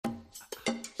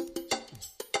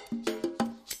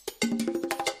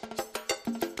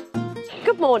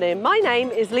Good morning, my name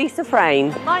is Lisa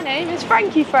Frain. My name is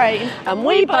Frankie Frain. And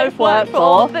we both work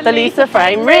for the Lisa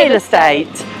Frain Real Estate.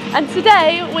 And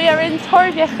today we are in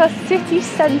Torrevieja city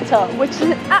centre, which is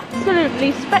an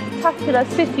absolutely spectacular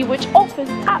city which offers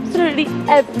absolutely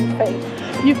everything.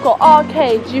 You've got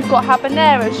arcades, you've got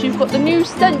habaneras, you've got the new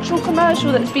central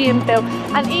commercial that's being built,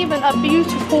 and even a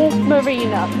beautiful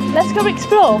marina. Let's go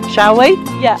explore. Shall we?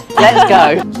 Yeah. Let's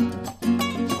go.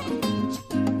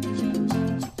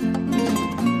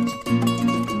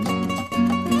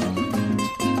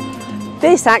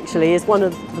 This actually is one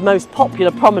of the most popular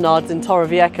promenades in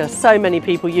Torrevieja. So many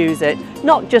people use it,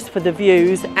 not just for the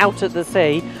views out at the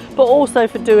sea, but also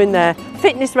for doing their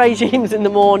fitness regimes in the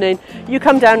morning. You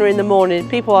come down here in the morning,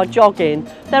 people are jogging,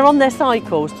 they're on their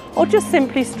cycles, or just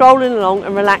simply strolling along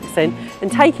and relaxing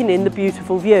and taking in the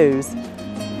beautiful views.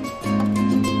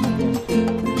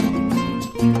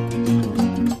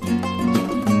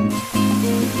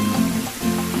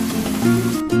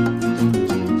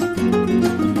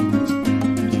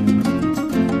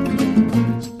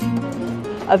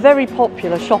 A very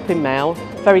popular shopping mall,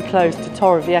 very close to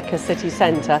Torrevieja city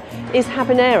centre, is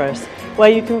Habaneras, where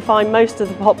you can find most of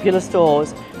the popular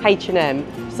stores,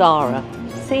 H&M, Zara,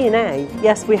 C&A.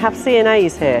 Yes, we have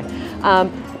C&As here.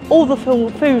 All the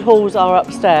food halls are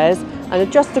upstairs and are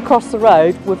just across the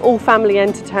road with all family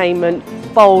entertainment,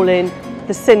 bowling,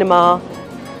 the cinema,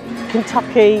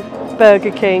 Kentucky,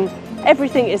 Burger King.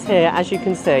 Everything is here, as you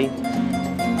can see.